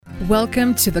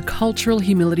Welcome to the Cultural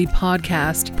Humility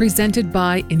Podcast, presented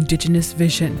by Indigenous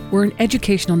Vision. We're an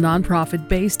educational nonprofit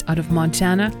based out of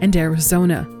Montana and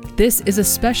Arizona. This is a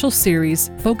special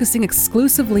series focusing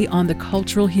exclusively on the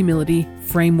Cultural Humility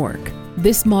Framework.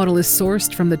 This model is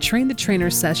sourced from the Train the Trainer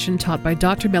session taught by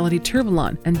Dr. Melody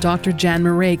Turbalon and Dr. Jan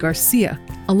Murray Garcia,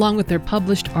 along with their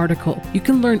published article. You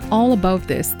can learn all about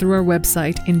this through our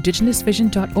website,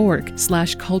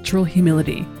 indigenousvision.org/cultural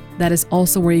humility. That is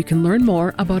also where you can learn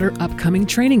more about our upcoming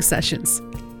training sessions.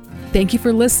 Thank you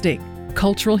for listening.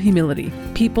 Cultural Humility,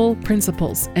 People,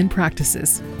 Principles, and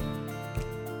Practices.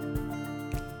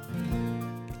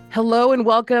 Hello and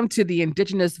welcome to the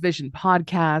Indigenous Vision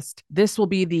Podcast. This will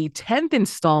be the 10th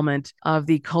installment of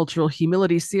the Cultural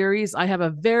Humility series. I have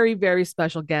a very, very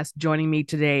special guest joining me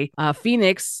today.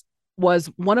 Phoenix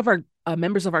was one of our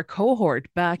members of our cohort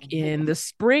back in the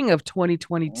spring of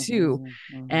 2022.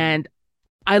 And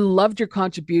I loved your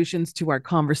contributions to our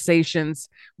conversations.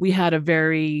 We had a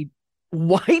very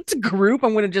white group.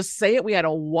 I'm going to just say it. We had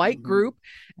a white group,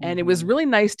 and it was really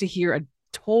nice to hear a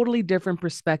totally different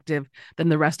perspective than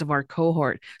the rest of our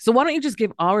cohort. So why don't you just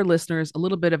give our listeners a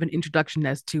little bit of an introduction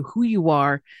as to who you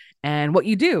are and what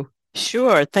you do?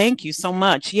 Sure. Thank you so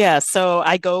much. Yeah. So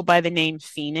I go by the name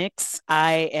Phoenix.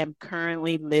 I am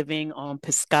currently living on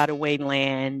Piscataway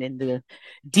land in the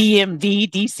DMV,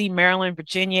 DC, Maryland,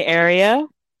 Virginia area.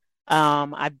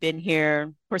 I've been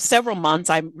here for several months.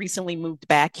 I recently moved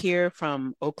back here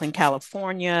from Oakland,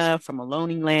 California, from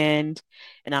Ohlone land,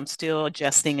 and I'm still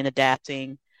adjusting and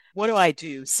adapting. What do I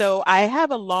do? So I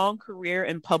have a long career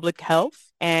in public health.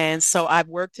 And so I've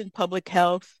worked in public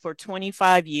health for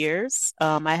 25 years.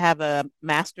 I have a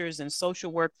master's in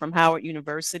social work from Howard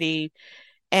University.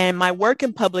 And my work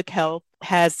in public health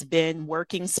has been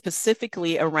working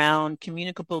specifically around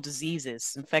communicable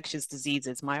diseases, infectious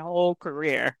diseases, my whole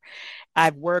career.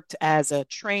 I've worked as a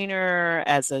trainer,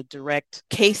 as a direct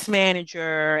case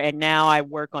manager, and now I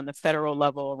work on the federal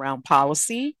level around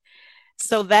policy.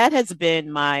 So that has been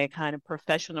my kind of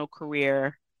professional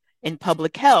career in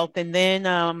public health. And then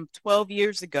 12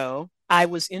 years ago, I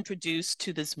was introduced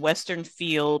to this Western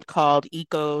field called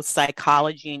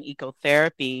eco-psychology and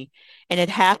ecotherapy. And it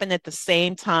happened at the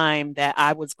same time that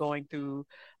I was going through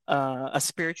a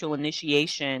spiritual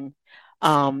initiation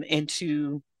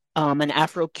into an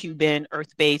Afro-Cuban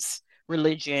earth-based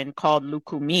religion called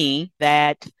Lukumi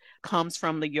that comes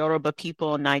from the Yoruba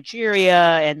people in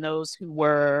Nigeria and those who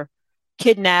were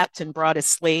kidnapped and brought as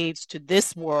slaves to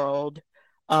this world.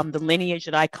 The lineage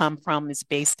that I come from is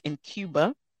based in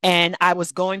Cuba. And I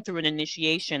was going through an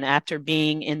initiation after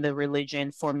being in the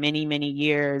religion for many, many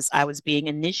years. I was being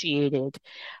initiated.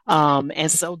 And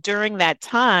so during that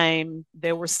time,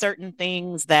 there were certain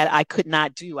things that I could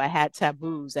not do. I had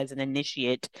taboos as an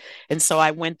initiate. And so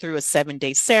I went through a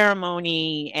 7-day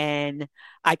ceremony, and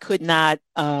I could not,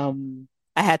 I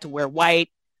had to wear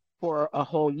white for a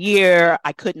whole year.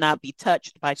 I could not be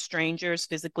touched by strangers,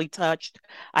 physically touched.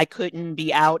 I couldn't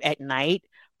be out at night.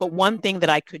 But one thing that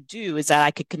I could do is that I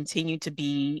could continue to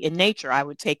be in nature. I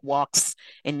would take walks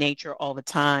in nature all the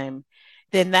time.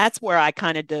 Then that's where I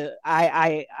kind of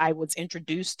I was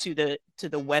introduced to the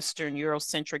Western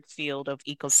Eurocentric field of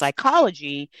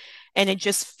eco-psychology, and it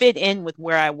just fit in with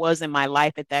where I was in my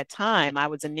life at that time. I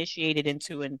was initiated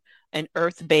into an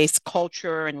earth-based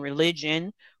culture and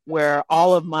religion where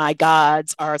all of my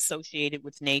gods are associated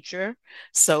with nature.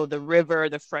 So the river,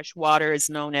 the fresh water is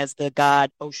known as the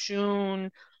god Oshun.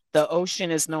 The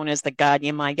ocean is known as the god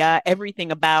Yemaya. Everything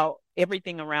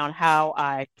around how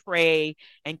I pray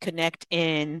and connect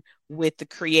in with the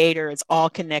creator is all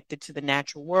connected to the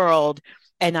natural world.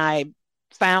 And I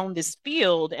found this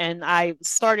field and I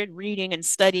started reading and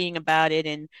studying about it.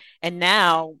 And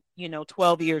now,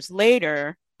 12 years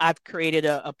later, I've created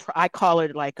I call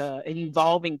it like an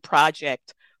evolving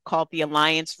project called the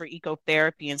Alliance for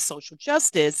Ecotherapy and Social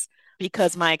Justice,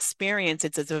 because my experience,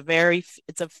 it's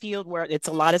a field where it's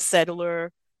a lot of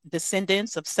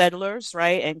descendants of settlers,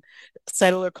 right? And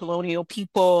settler colonial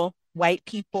people, white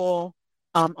people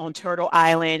on Turtle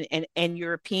Island, and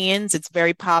Europeans. It's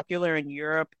very popular in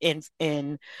Europe, in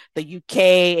the UK,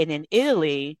 and in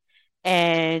Italy.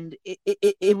 And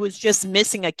it was just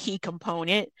missing a key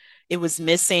component. It was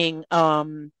missing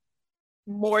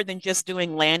more than just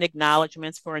doing land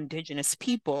acknowledgements for Indigenous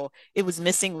people. It was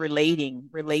missing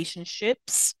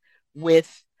relationships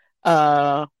with,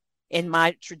 in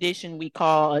my tradition, we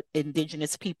call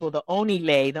Indigenous people the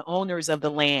Onile, the owners of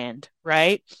the land,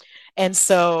 right? And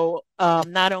so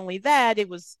not only that, it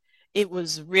was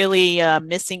really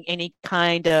missing any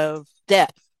kind of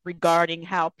depth regarding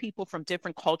how people from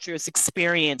different cultures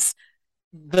experience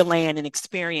the land and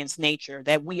experience nature,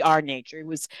 that we are nature. It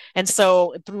was, and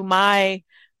so through my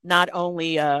not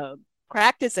only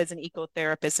practice as an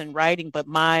ecotherapist and writing, but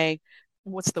my,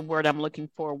 what's the word I'm looking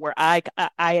for, where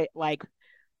I like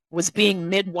was being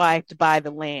midwifed by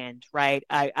the land, right?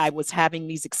 I was having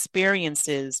these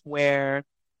experiences where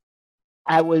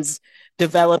I was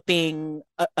developing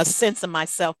a sense of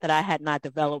myself that I had not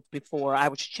developed before. I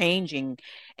was changing,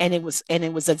 and it was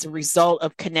as a result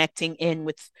of connecting in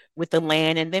with the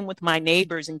land, and then with my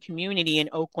neighbors and community in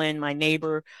Oakland. My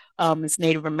neighbor is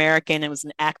Native American and was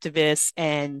an activist,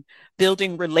 and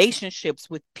building relationships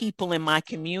with people in my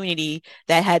community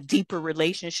that had deeper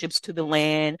relationships to the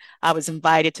land. I was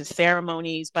invited to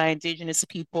ceremonies by Indigenous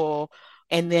people,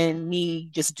 and then me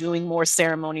just doing more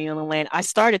ceremony on the land, I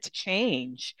started to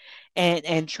change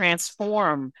and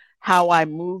transform how I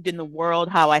moved in the world,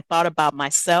 how I thought about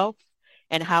myself,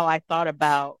 and how I thought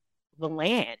about the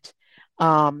land.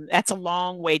 That's a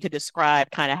long way to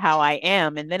describe kind of how I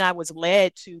am. And then I was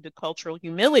led to the cultural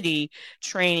humility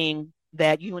training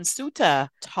that you and Suta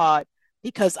taught,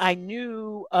 because I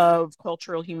knew of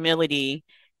cultural humility.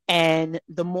 And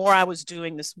the more I was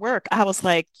doing this work, I was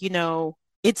like,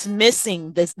 it's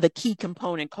missing this the key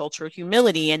component, cultural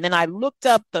humility. And then I looked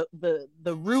up the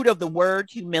root of the word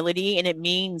humility, and it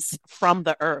means from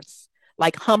the earth,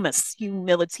 like humus,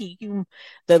 humility.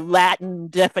 The Latin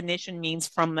definition means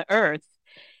from the earth.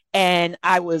 And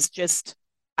I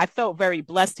felt very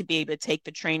blessed to be able to take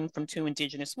the training from two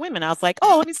Indigenous women. I was like,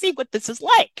 oh, let me see what this is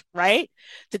like, right?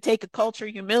 To take a culture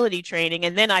humility training.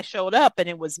 And then I showed up, and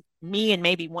it was me and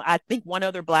maybe I think one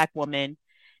other Black woman.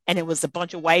 And it was a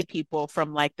bunch of white people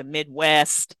from like the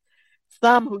Midwest,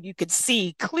 some who you could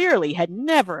see clearly had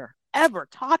never ever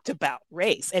talked about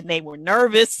race, and they were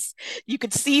nervous. You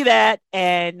could see that.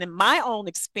 And in my own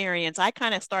experience, I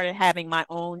kind of started having my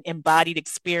own embodied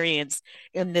experience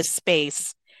in this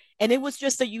space. And it was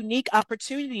just a unique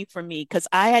opportunity for me, because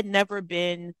I had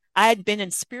been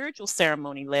in spiritual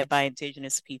ceremony led by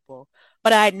Indigenous people,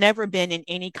 but I had never been in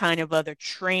any kind of other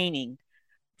training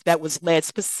that was led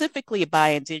specifically by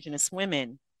Indigenous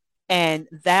women. And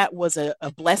that was a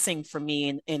blessing for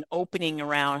me in opening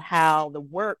around how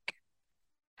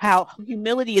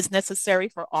humility is necessary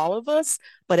for all of us,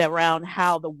 but around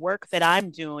how the work that I'm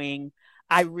doing,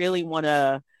 I really want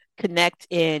to connect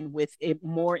in with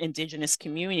more Indigenous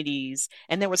communities.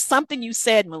 And there was something you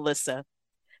said, Melissa,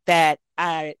 that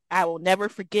I will never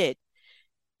forget.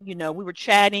 We were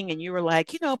chatting, and you were like,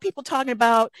 people talking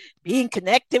about being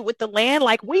connected with the land,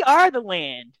 like we are the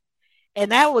land.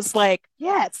 And that was like,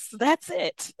 yes, that's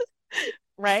it.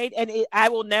 Right. And I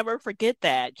will never forget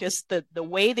that. Just the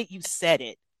way that you said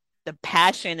it, the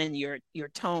passion in your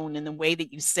tone, and the way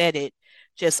that you said it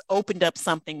just opened up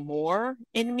something more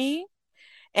in me.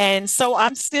 And so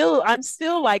I'm still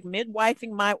like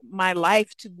midwifing my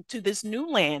life to this new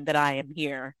land that I am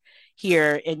here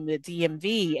in the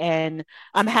DMV. And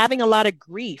I'm having a lot of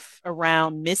grief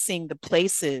around missing the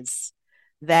places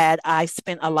that I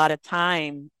spent a lot of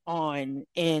time on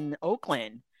in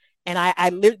Oakland. And I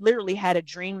literally had a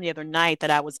dream the other night that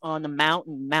I was on the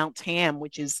mountain, Mount Tam,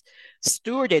 which is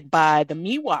stewarded by the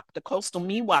Miwok, the coastal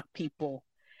Miwok people.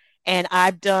 And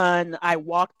I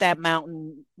walked that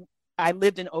mountain. I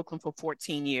lived in Oakland for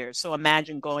 14 years. So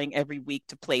imagine going every week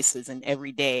to places and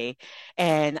every day.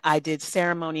 And I did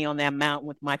ceremony on that mountain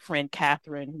with my friend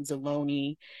Catherine, who's a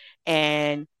Loni.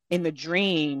 And in the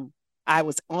dream, I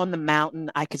was on the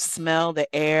mountain. I could smell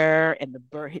the air and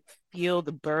feel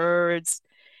the birds.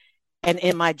 And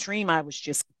in my dream, I was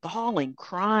just bawling,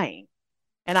 crying.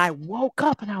 And I woke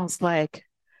up and I was like,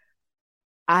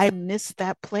 I missed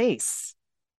that place.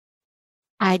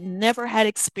 I'd never had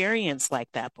experience like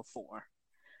that before,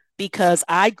 because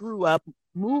I grew up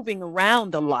moving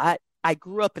around a lot. I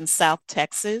grew up in South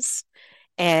Texas,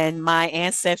 and my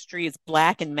ancestry is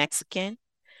Black and Mexican.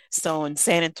 So in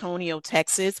San Antonio,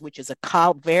 Texas, which is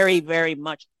very, very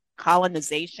much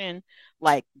colonization,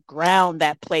 like ground,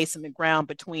 that place in the ground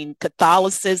between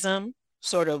Catholicism,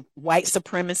 sort of white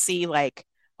supremacy, like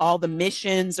all the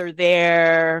missions are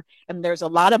there, and there's a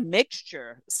lot of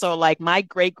mixture. So like my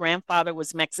great grandfather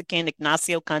was Mexican,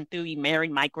 Ignacio Cantu. He married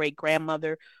my great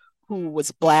grandmother, who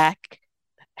was Black,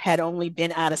 had only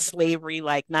been out of slavery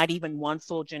like not even one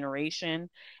full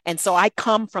generation. And so I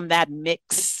come from that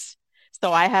mix.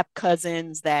 So I have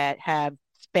cousins that have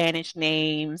Spanish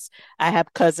names. I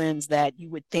have cousins that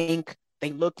you would think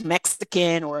they look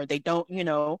Mexican or they don't.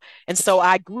 And so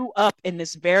I grew up in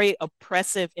this very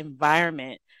oppressive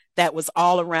environment that was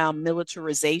all around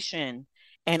militarization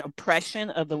and oppression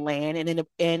of the land,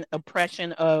 and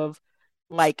oppression of,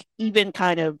 like, even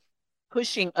kind of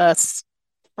pushing us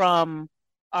from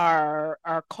our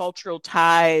cultural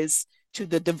ties to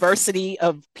the diversity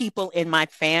of people in my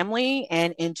family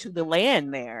and into the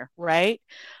land there, right?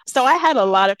 So I had a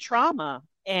lot of trauma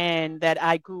and that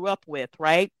I grew up with,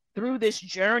 right? Through this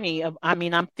journey of, I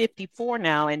mean, I'm 54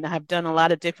 now and I've done a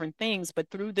lot of different things, but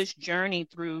through this journey,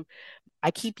 through,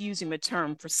 I keep using the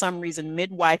term for some reason,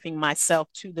 midwifing myself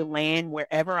to the land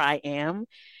wherever I am,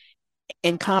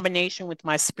 in combination with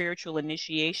my spiritual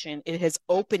initiation, it has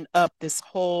opened up this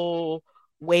whole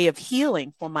way of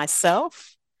healing for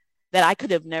myself that I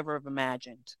could have never have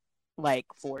imagined like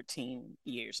 14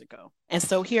 years ago. And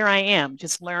so here I am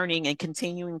just learning and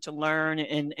continuing to learn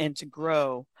and to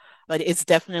grow. But it's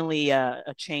definitely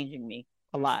changing me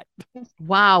a lot.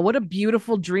 Wow, what a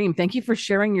beautiful dream. Thank you for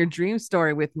sharing your dream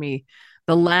story with me.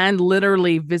 The land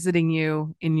literally visiting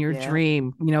you in your Yeah.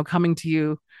 dream, coming to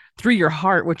you through your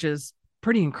heart, which is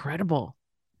pretty incredible.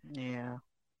 Yeah.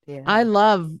 Yeah. I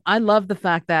love the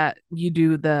fact that you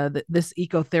do this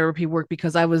ecotherapy work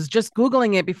because I was just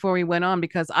googling it before we went on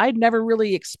because I'd never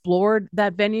really explored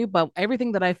that venue, but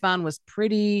everything that I found was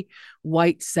pretty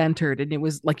white centered, and it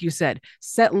was like you said,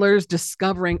 settlers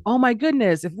discovering, oh my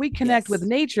goodness, if we connect with Yes.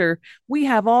 nature, we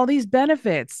have all these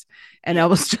benefits. And I Yeah.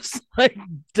 was just like,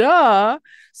 duh.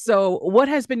 So what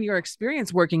has been your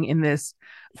experience working in this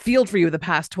field for you the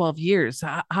past 12 years?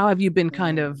 How have you been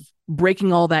kind Yeah. of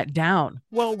breaking all that down?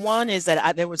 Well, one is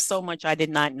that there was so much I did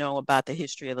not know about the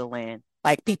history of the land.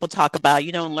 Like people talk about,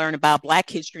 you don't learn about Black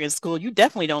history in school. You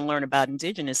definitely don't learn about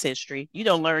Indigenous history. You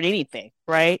don't learn anything,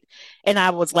 right? And I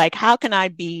was like, how can I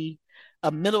be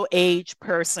a middle-aged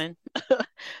person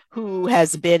who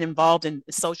has been involved in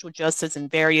social justice in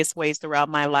various ways throughout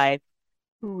my life,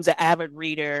 who's an avid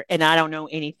reader, and I don't know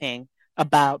anything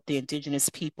about the Indigenous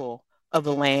people of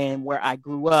the land where I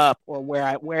grew up or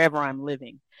wherever I'm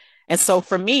living. And so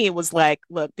for me, it was like,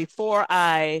 look, before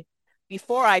I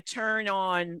turn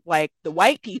on like the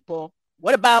white people,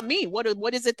 what about me?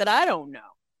 What is it that I don't know?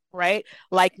 Right?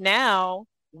 Like now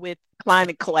with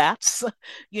climate collapse,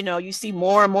 you see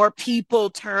more and more people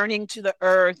turning to the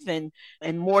earth and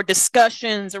more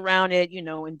discussions around it,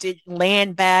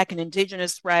 land back and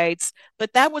indigenous rights.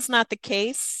 But that was not the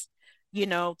case,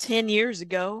 10 years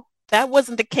ago. That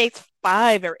wasn't the case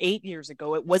 5 or 8 years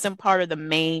ago. It wasn't part of the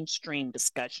mainstream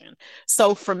discussion.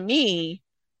 So for me,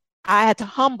 I had to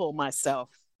humble myself.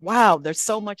 Wow, there's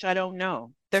so much I don't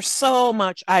know. There's so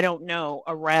much I don't know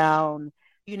around,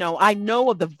 I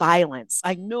know of the violence.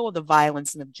 I know of the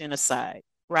violence and of genocide,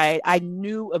 right? I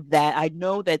knew of that. I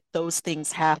know that those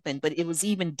things happened, but it was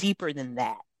even deeper than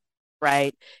that,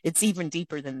 right? It's even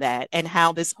deeper than that. And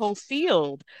how this whole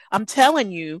field, I'm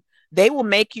telling you, they will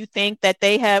make you think that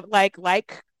they have like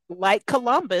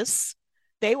Columbus,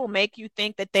 they will make you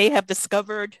think that they have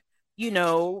discovered,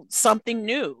 something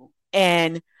new.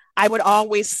 And I would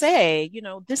always say,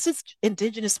 this is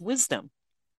indigenous wisdom.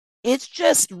 It's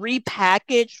just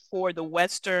repackaged for the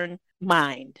Western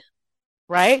mind,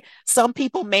 right? Some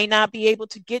people may not be able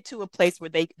to get to a place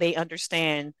where they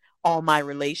understand all my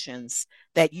relations,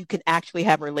 that you can actually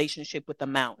have a relationship with the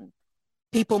mountain.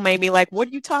 People may be like, what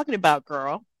are you talking about,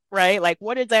 girl? Right? Like,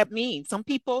 what does that mean? Some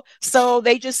people, so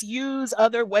they just use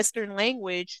other Western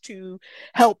language to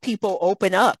help people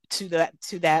open up to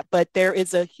that. But there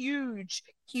is a huge,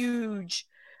 huge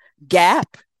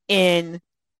gap in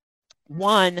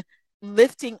one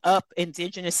lifting up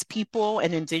indigenous people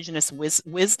and indigenous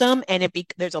wisdom, and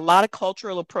there's a lot of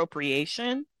cultural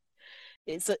appropriation.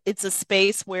 It's a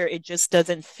space where it just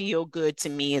doesn't feel good to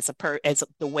me as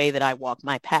the way that I walk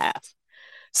my path.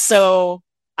 So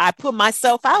I put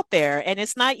myself out there, and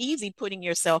it's not easy putting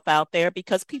yourself out there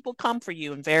because people come for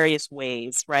you in various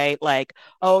ways, right? Like,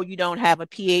 oh, you don't have a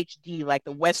PhD, like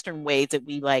the Western ways that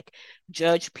we like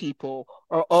judge people,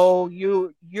 or oh,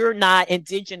 you're not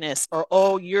indigenous, or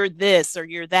oh, you're this or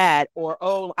you're that, or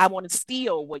oh, I want to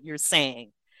steal what you're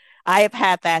saying. I have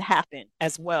had that happen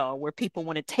as well, where people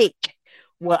want to take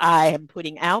what I am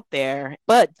putting out there.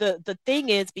 But the thing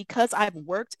is, because I've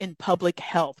worked in public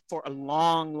health for a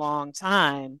long, long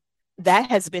time,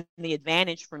 that has been the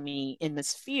advantage for me in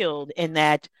this field, in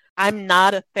that I'm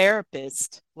not a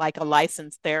therapist, like a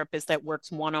licensed therapist that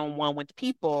works one-on-one with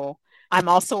people. I'm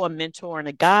also a mentor and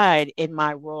a guide in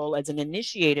my role as an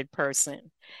initiated person.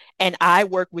 And I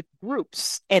work with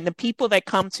groups, and the people that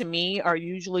come to me are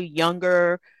usually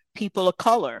younger people of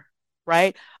color,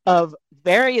 right? Of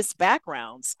various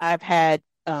backgrounds. I've had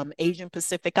Asian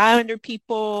Pacific Islander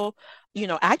people.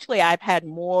 Actually, I've had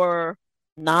more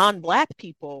non-Black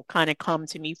people kind of come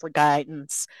to me for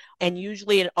guidance. And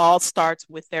usually it all starts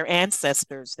with their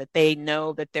ancestors, that they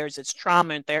know that there's this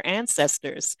trauma in their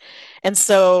ancestors. And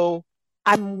so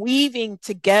I'm weaving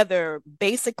together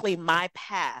basically my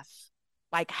path,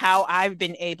 like how I've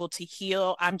been able to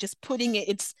heal. I'm just putting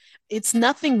it, it's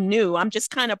nothing new. I'm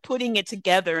just kind of putting it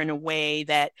together in a way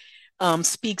that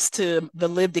speaks to the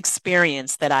lived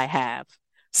experience that I have.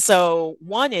 So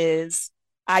one is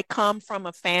I come from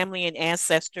a family and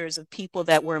ancestors of people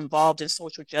that were involved in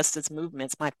social justice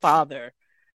movements. My father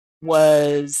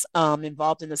was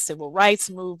involved in the civil rights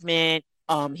movement.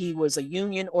 He was a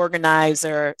union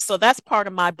organizer. So that's part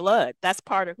of my blood. That's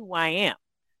part of who I am,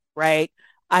 right?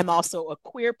 I'm also a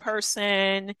queer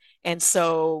person. And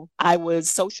so I was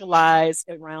socialized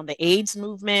around the AIDS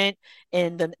movement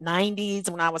in the 90s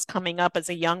when I was coming up as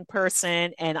a young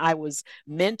person. And I was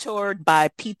mentored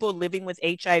by people living with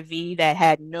HIV that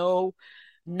had no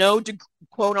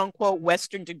quote unquote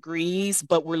Western degrees,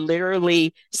 but were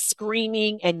literally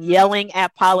screaming and yelling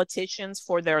at politicians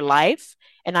for their life.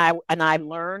 And I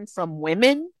learned from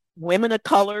women of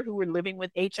color who were living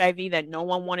with HIV that no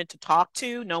one wanted to talk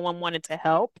to, no one wanted to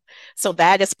help. So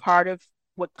that is part of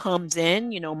what comes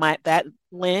in, my that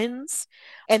lens.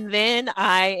 And then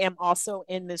I am also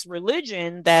in this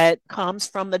religion that comes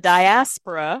from the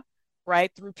diaspora,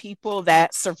 right, through people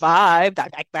that survived.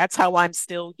 That's how I'm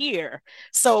still here.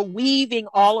 So weaving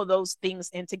all of those things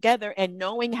in together and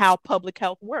knowing how public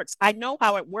health works. I know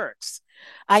how it works.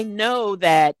 I know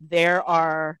that there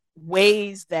are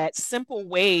ways that simple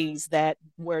ways that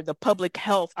where the public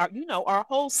health are, our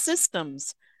whole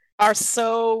systems are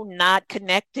so not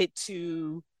connected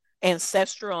to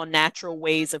ancestral and natural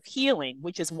ways of healing,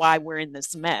 which is why we're in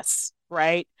this mess,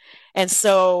 right? And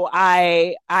so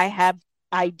I have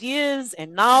ideas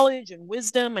and knowledge and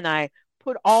wisdom, and I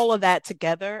put all of that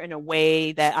together in a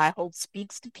way that I hope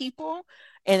speaks to people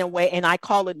in a way, and I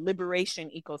call it liberation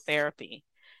ecotherapy.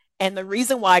 And the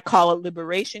reason why I call it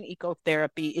liberation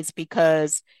ecotherapy is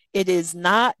because it is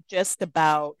not just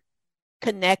about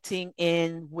connecting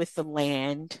in with the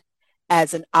land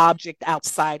as an object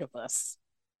outside of us.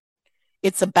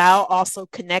 It's about also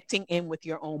connecting in with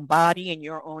your own body and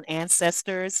your own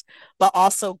ancestors, but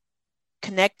also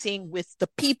connecting with the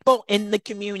people in the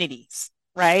communities,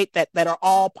 right? That are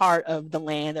all part of the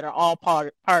land, that are all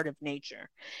part of nature.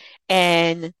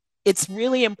 And it's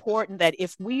really important that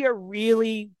if we are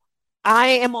really, I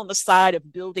am on the side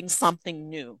of building something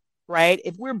new, right?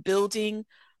 If we're building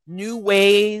new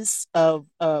ways or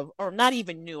not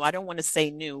even new, I don't want to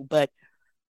say new, but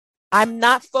I'm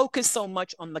not focused so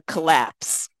much on the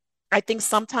collapse. I think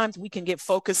sometimes we can get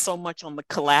focused so much on the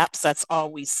collapse, that's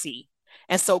all we see.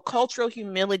 And so cultural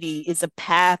humility is a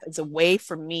path, is a way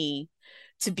for me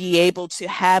to be able to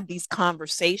have these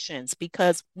conversations,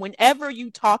 because whenever you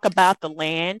talk about the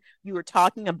land, you are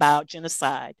talking about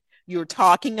genocide. You're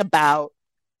talking about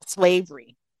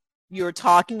slavery. You're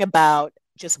talking about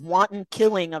just wanton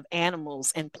killing of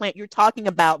animals and plant. You're talking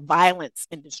about violence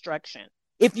and destruction.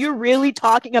 If you're really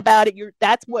talking about it,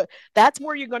 that's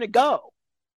where you're going to go,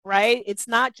 right? It's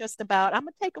not just about I'm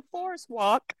gonna take a forest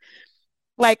walk.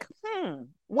 Like,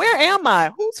 where am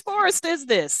I? Whose forest is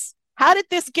this? How did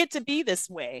this get to be this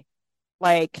way?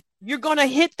 Like, you're gonna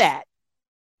hit that.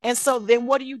 And so then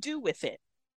what do you do with it?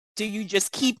 Do you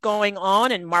just keep going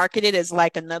on and market it as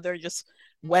like another just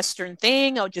Western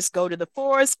thing, or just go to the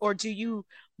forest? Or do you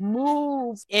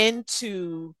move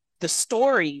into the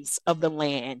stories of the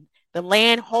land? The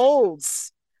land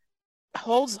holds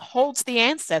the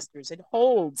ancestors. It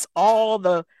holds all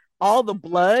the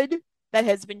blood that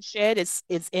has been shed is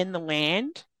in the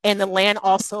land. And the land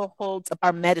also holds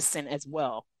our medicine as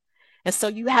well. And so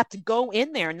you have to go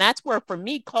in there. And that's where, for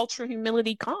me, cultural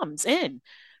humility comes in,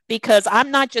 because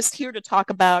I'm not just here to talk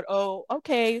about, oh,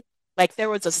 okay, like they're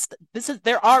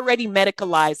already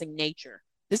medicalizing nature.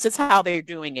 This is how they're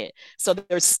doing it. So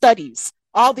there's studies,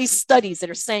 all these studies that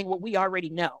are saying what we already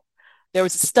know. There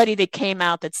was a study that came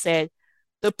out that said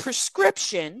the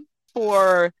prescription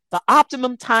for the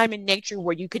optimum time in nature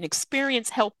where you can experience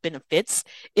health benefits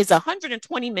is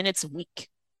 120 minutes a week.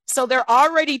 So they're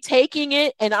already taking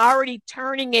it and already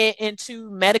turning it into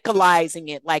medicalizing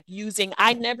it, like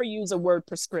I never use a word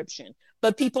prescription,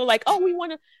 but people like,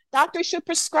 oh, doctors should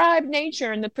prescribe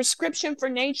nature and the prescription for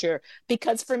nature.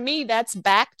 Because for me, that's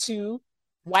back to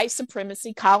white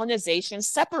supremacy, colonization,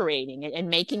 separating it and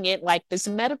making it like this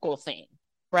medical thing,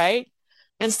 right?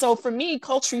 And so for me,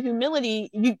 cultural humility,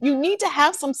 you need to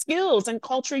have some skills in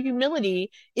cultural humility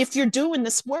if you're doing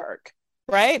this work,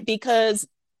 right? Because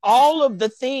all of the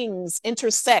things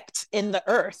intersect in the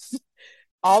earth,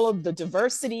 all of the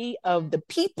diversity of the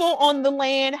people on the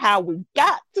land, how we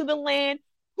got to the land,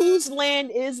 whose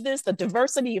land is this, the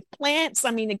diversity of plants.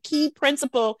 I mean, a key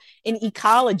principle in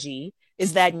ecology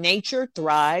is that nature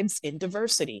thrives in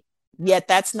diversity. Yet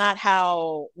that's not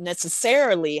how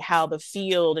necessarily how the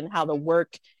field and how the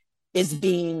work is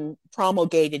being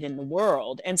promulgated in the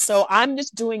world. And so I'm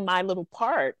just doing my little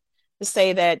part to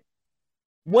say that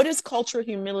what does cultural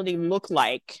humility look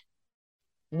like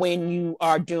when you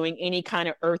are doing any kind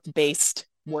of earth-based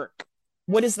work?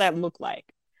 What does that look like?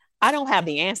 I don't have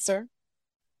the answer.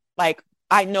 Like,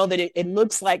 I know that it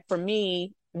looks like, for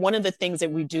me, one of the things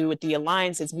that we do with the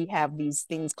Alliance is we have these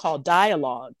things called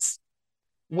dialogues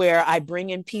where I bring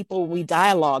in people, we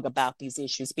dialogue about these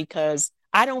issues because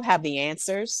I don't have the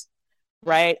answers,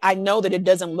 right? I know that it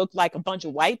doesn't look like a bunch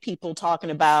of white people talking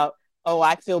about, oh,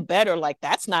 I feel better. Like,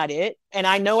 that's not it. And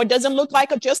I know it doesn't look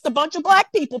like just a bunch of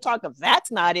Black people talking,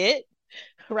 that's not it,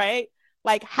 right?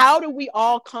 Like, how do we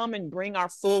all come and bring our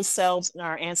full selves and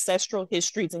our ancestral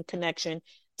histories and connection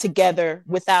together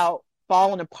without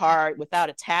falling apart, without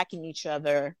attacking each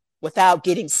other, without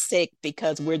getting sick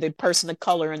because we're the person of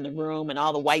color in the room and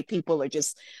all the white people are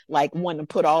just like wanting to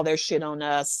put all their shit on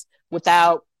us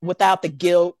without the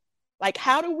guilt? Like,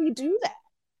 how do we do that?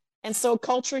 And so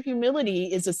cultural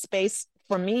humility is a space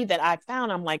for me that I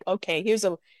found. I'm like, okay,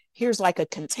 here's like a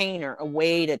container, a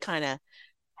way to kind of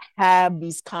have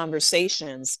these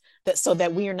conversations that so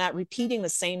that we are not repeating the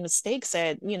same mistakes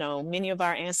that many of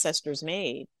our ancestors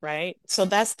made, right? So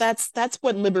that's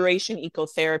what liberation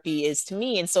ecotherapy is to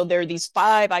me. And so there are these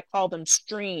 5, I call them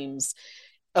streams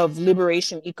of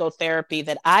liberation ecotherapy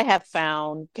that I have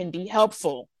found can be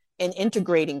helpful in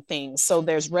integrating things. So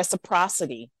there's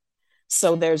reciprocity.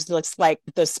 So there's like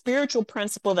the spiritual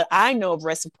principle that I know of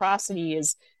reciprocity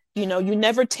is, you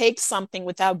never take something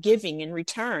without giving in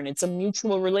return. It's a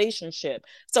mutual relationship.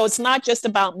 So it's not just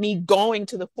about me going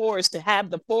to the forest to have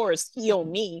the forest heal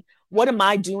me. What am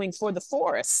I doing for the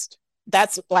forest?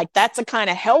 That's a kind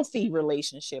of healthy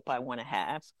relationship I want to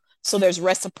have. So there's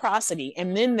reciprocity.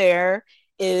 And then there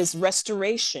is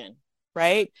restoration,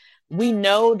 right? We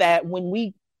know that when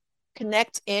we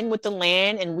connect in with the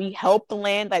land and we help the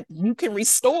land, that you can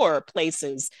restore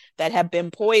places that have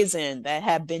been poisoned, that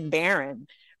have been barren,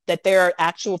 that there are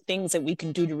actual things that we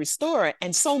can do to restore it.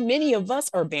 And so many of us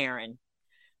are barren,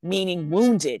 meaning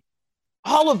wounded.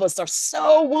 All of us are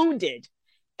so wounded.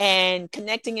 And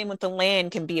connecting in with the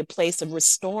land can be a place of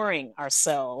restoring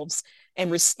ourselves. And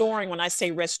restoring, when I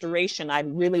say restoration, I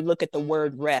really look at the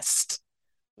word rest,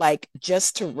 like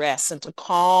just to rest and to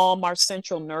calm our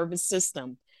central nervous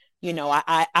system.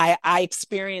 I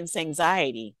experience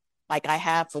anxiety like I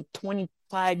have for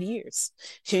 25 years,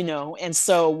 and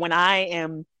so when I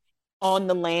am on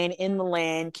the land, in the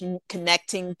land,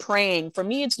 connecting, praying, for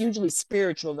me, it's usually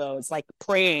spiritual though. It's like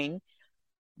praying.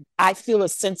 I feel a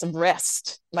sense of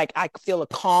rest, like I feel a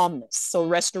calmness. So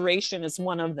restoration is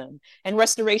one of them. And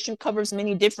restoration covers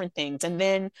many different things. And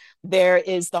then there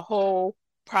is the whole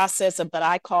process of that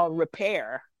I call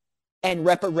repair. And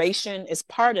reparation is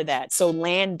part of that. So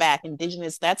land back,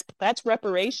 indigenous, that's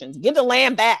reparations. Give the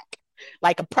land back,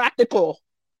 like a practical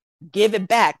give it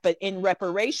back. But in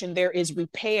reparation, there is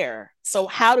repair. So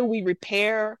how do we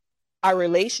repair our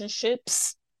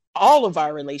relationships? All of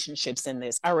our relationships in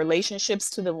this, our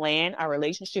relationships to the land, our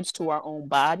relationships to our own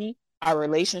body, our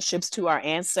relationships to our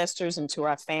ancestors and to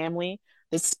our family.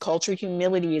 This cultural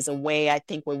humility is a way, I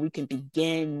think, where we can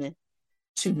begin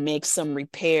to make some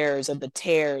repairs of the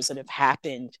tears that have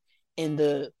happened in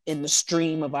the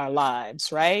stream of our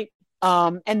lives, right?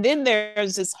 And then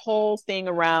there's this whole thing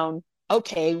around,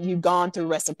 okay, you've gone through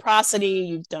reciprocity,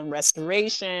 you've done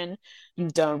restoration,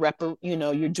 you've done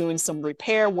you're doing some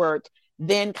repair work.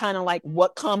 Then kind of like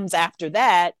what comes after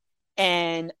that?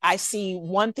 And I see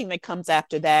one thing that comes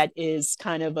after that is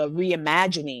kind of a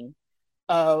reimagining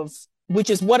of,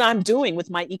 which is what I'm doing with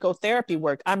my ecotherapy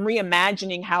work. I'm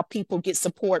reimagining how people get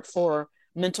support for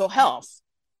mental health.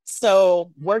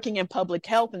 So working in public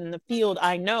health and in the field,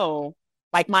 I know,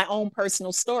 like my own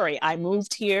personal story. I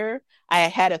moved here. I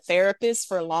had a therapist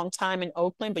for a long time in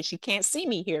Oakland, but she can't see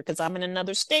me here because I'm in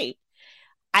another state.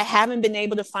 I haven't been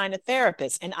able to find a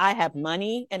therapist, and I have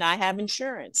money and I have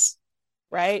insurance,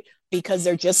 right? Because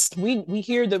they're just, we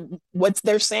hear what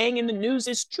they're saying in the news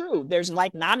is true. There's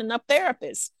like not enough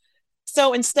therapists.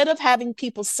 So instead of having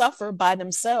people suffer by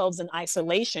themselves in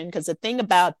isolation, because the thing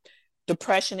about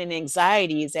depression and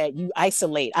anxiety is that you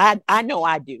isolate. I know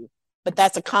I do, but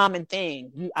that's a common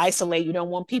thing. You isolate, you don't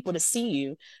want people to see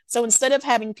you. So instead of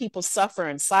having people suffer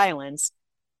in silence,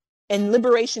 in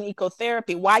liberation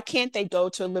ecotherapy, why can't they go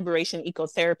to a liberation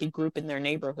ecotherapy group in their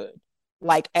neighborhood?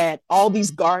 Like at all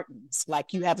these gardens,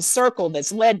 like you have a circle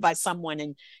that's led by someone,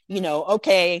 and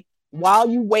okay, while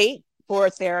you wait for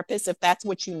a therapist, if that's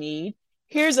what you need,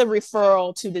 here's a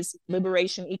referral to this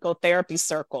liberation ecotherapy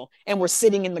circle, and we're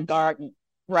sitting in the garden,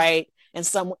 right?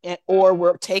 or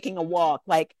we're taking a walk.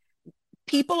 Like,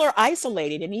 people are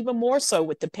isolated, and even more so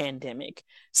with the pandemic.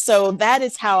 So that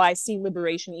is how I see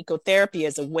Liberation Ecotherapy,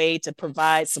 as a way to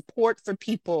provide support for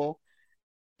people,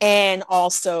 and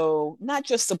also not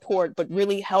just support, but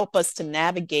really help us to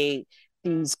navigate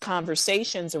these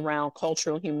conversations around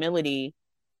cultural humility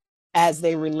as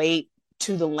they relate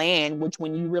to the land, which,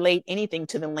 when you relate anything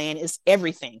to the land, is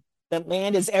everything. The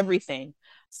land is everything.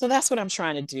 So that's what I'm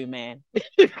trying to do, man.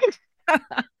 It's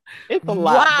a lot, but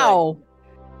Wow.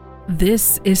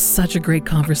 This is such a great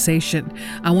conversation.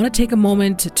 I want to take a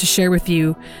moment to share with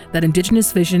you that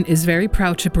Indigenous Vision is very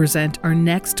proud to present our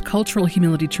next cultural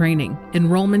humility training.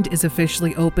 Enrollment is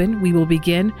officially open. We will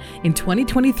begin in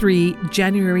 2023,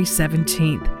 January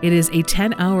 17th. It is a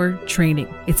 10-hour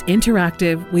training. It's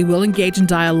interactive. We will engage in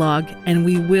dialogue, and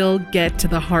we will get to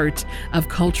the heart of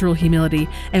cultural humility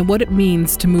and what it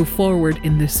means to move forward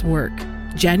in this work.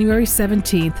 January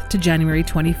 17th to January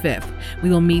 25th. We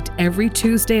will meet every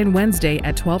Tuesday and Wednesday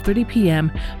at 12:30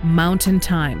 p.m. Mountain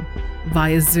Time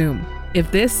via Zoom. If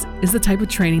this is the type of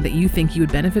training that you think you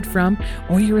would benefit from,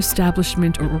 or your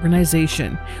establishment or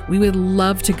organization, we would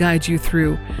love to guide you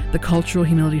through the Cultural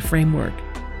Humility Framework.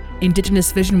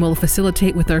 Indigenous Vision will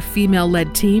facilitate with our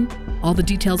female-led team. All the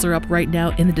details are up right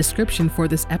now in the description for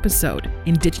this episode.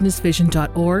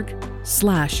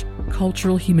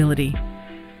 indigenousvision.org/cultural humility.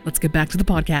 Let's get back to the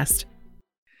podcast.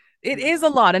 It is a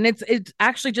lot, and it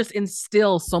actually just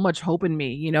instills so much hope in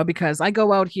me, you know, because I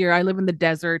go out here, I live in the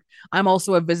desert. I'm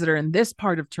also a visitor in this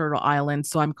part of Turtle Island,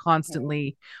 so I'm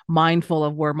constantly mindful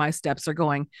of where my steps are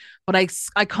going. But I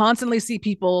constantly see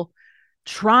people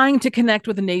trying to connect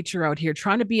with the nature out here,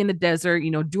 trying to be in the desert, you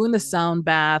know, doing the sound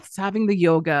baths, having the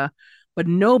yoga, but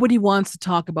nobody wants to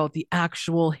talk about the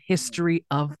actual history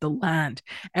of the land.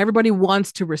 Everybody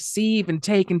wants to receive and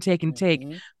take and take and take,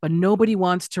 but nobody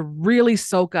wants to really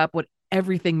soak up what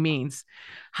everything means.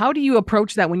 How do you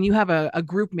approach that when you have a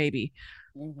group maybe?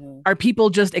 Are people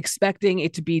just expecting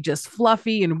it to be just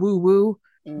fluffy and woo-woo?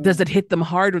 Does it hit them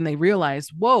hard when they realize,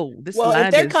 whoa, this land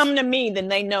if they're coming to me, then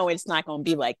they know it's not going to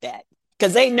be like that,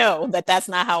 because they know that that's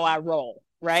not how I roll.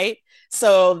 Right.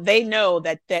 So they know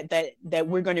that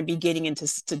we're going to be getting into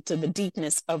to the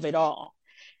deepness of it all.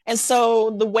 And so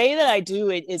the way that I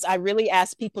do it is I really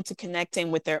ask people to connect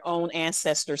in with their own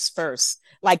ancestors first.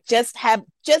 Like, just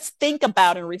think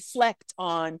about and reflect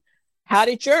on, how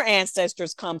did your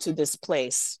ancestors come to this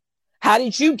place? How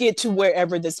did you get to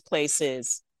wherever this place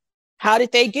is? How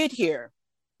did they get here?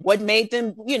 What made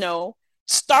them,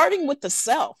 starting with the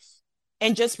self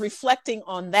and just reflecting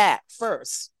on that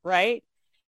first. Right.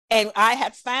 And I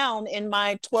have found in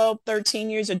my 12, 13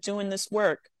 years of doing this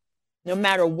work, no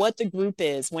matter what the group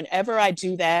is, whenever I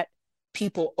do that,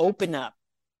 people open up.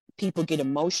 People get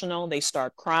emotional. They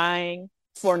start crying.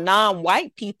 For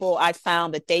non-white people, I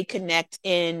found that they connect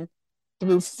in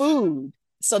through food.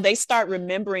 So they start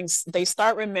remembering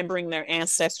their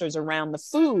ancestors around the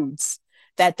foods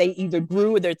that they either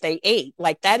grew or that they ate.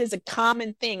 Like, that is a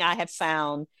common thing I have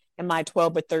found in my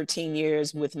 12 or 13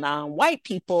 years with non-white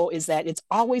people, is that it's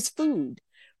always food.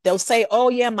 They'll say, oh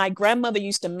yeah, my grandmother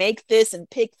used to make this and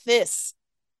pick this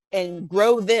and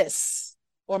grow this,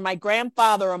 or my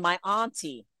grandfather or my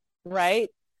auntie, right?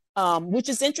 Which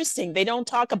is interesting. They don't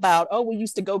talk about, oh, we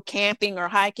used to go camping or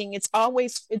hiking. It's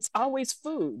always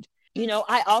food.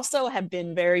 I also have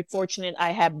been very fortunate.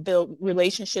 I have built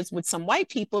relationships with some white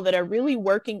people that are really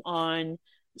working on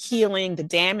healing the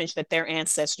damage that their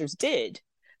ancestors did.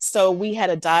 So we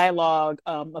had a dialogue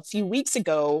a few weeks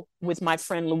ago with my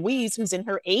friend Louise, who's in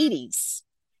her 80s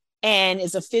and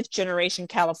is a fifth generation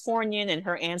Californian, and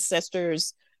her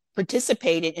ancestors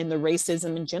participated in the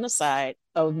racism and genocide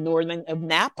of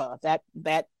Napa, that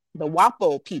the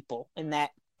Wapo people in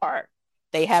that part.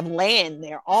 They have land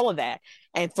there, all of that.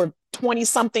 And for 20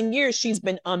 something years, she's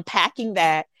been unpacking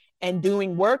that and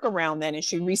doing work around that. And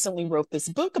she recently wrote this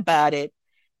book about it.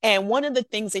 And one of the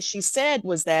things that she said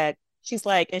was that, she's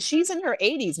like, and she's in her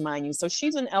 80s, mind you, so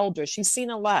she's an elder. She's seen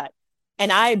a lot.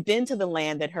 And I had been to the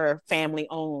land that her family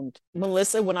owned.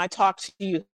 Melissa, when I talked to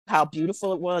you how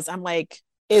beautiful it was, I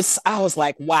was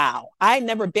like, wow, I'd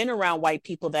never been around white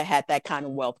people that had that kind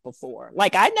of wealth before.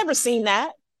 Like, I'd never seen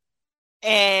that.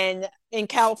 And in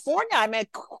California, I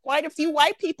met quite a few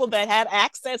white people that had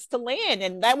access to land.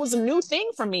 And that was a new thing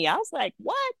for me. I was like,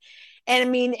 what?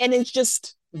 And and it's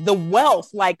just the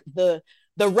wealth, like the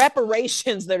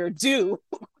reparations that are due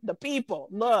the people.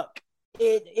 Look,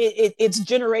 it's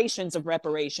generations of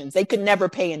reparations. They could never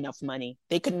pay enough money.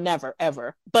 They could never,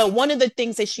 ever. But one of the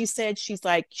things that she said, she's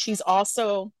like, she's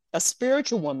also a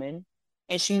spiritual woman,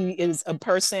 And she is a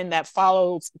person that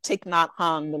follows Thich Nhat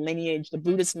Hanh, the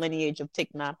Buddhist lineage of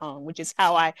Thich Nhat Hanh, which is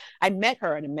how I met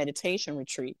her at a meditation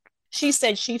retreat. She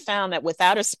said she found that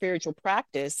without a spiritual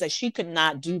practice, that she could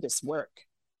not do this work.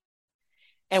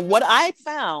 And what I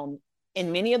found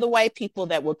in many of the white people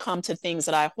that will come to things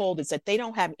that I hold is that they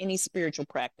don't have any spiritual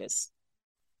practice.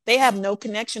 They have no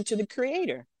connection to the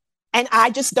creator. And I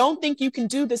just don't think you can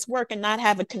do this work and not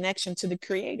have a connection to the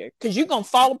creator, because you're going to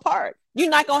fall apart. You're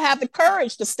not going to have the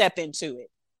courage to step into it.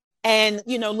 And,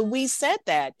 Louise said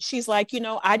that. She's like,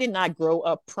 I did not grow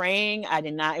up praying.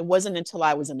 It wasn't until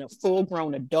I was a full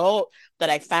grown adult that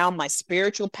I found my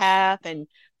spiritual path. And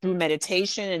through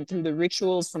meditation and through the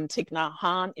rituals from Thich Nhat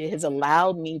Hanh, it has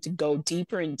allowed me to go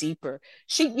deeper and deeper.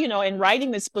 She, in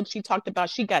writing this book, she talked about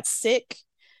she got sick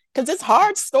because it's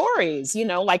hard stories,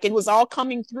 like it was all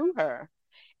coming through her.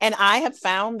 And I have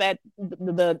found that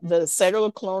the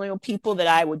settler colonial people that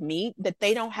I would meet, that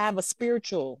they don't have a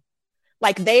spiritual,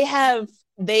 like they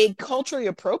culturally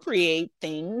appropriate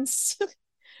things,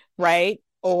 right?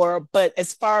 But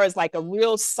as far as like a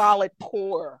real solid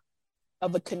core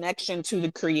of a connection to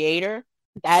the creator,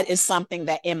 that is something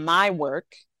that in my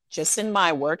work,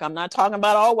 I'm not talking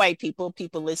about all white people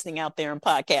listening out there in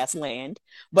podcast land,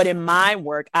 but in my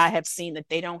work, I have seen that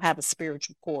they don't have a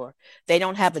spiritual core. They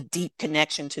don't have a deep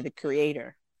connection to the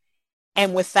creator.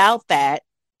 And without that,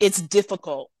 it's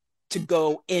difficult to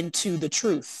go into the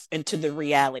truth, into the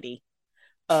reality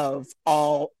of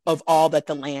all that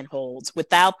the land holds.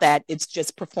 Without that, it's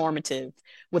just performative.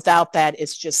 Without that,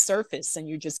 it's just surface, and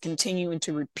you're just continuing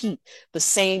to repeat the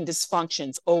same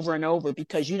dysfunctions over and over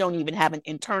because you don't even have an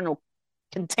internal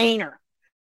container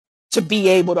to be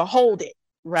able to hold it,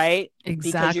 right?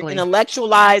 Exactly. Because you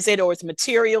intellectualize it, or it's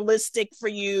materialistic for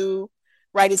you,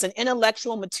 right? It's an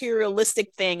intellectual,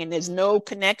 materialistic thing, and there's no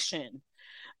connection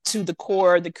to the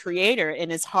core of the creator.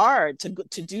 And it's hard to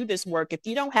do this work if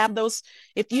you don't have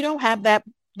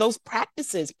those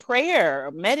practices, prayer,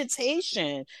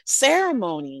 meditation,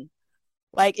 ceremony.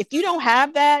 Like if you don't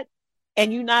have that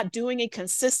and you're not doing it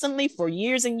consistently for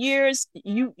years and years,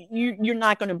 you're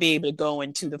not going to be able to go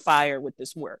into the fire with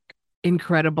this work.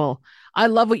 Incredible. I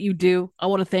love what you do. I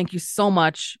want to thank you so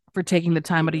much for taking the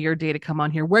time out of your day to come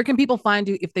on here. Where can people find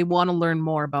you if they want to learn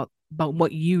more about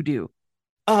what you do?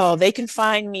 Oh, they can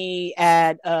find me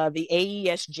at the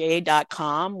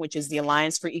AESJ.com, which is the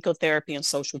Alliance for Ecotherapy and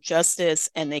Social Justice.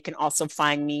 And they can also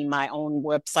find me, my own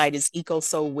website is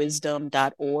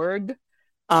ecosoulwisdom.org.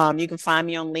 You can find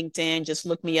me on LinkedIn. Just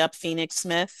look me up, Phoenix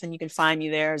Smith, and you can find me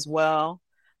there as well.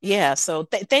 Yeah, so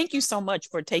thank you so much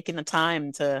for taking the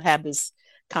time to have this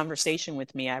conversation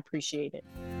with me. I appreciate it.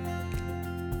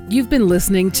 You've been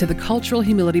listening to the Cultural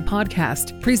Humility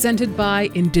Podcast, presented by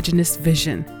Indigenous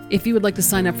Vision. If you would like to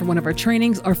sign up for one of our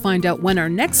trainings or find out when our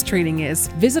next training is,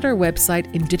 visit our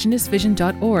website,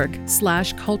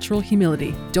 indigenousvision.org/cultural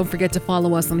humility. Don't forget to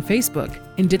follow us on Facebook,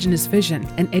 Indigenous Vision,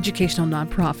 an educational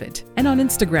nonprofit, and on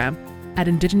Instagram at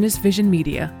Indigenous Vision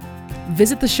Media.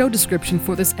 Visit the show description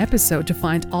for this episode to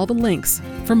find all the links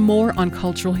for more on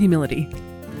cultural humility.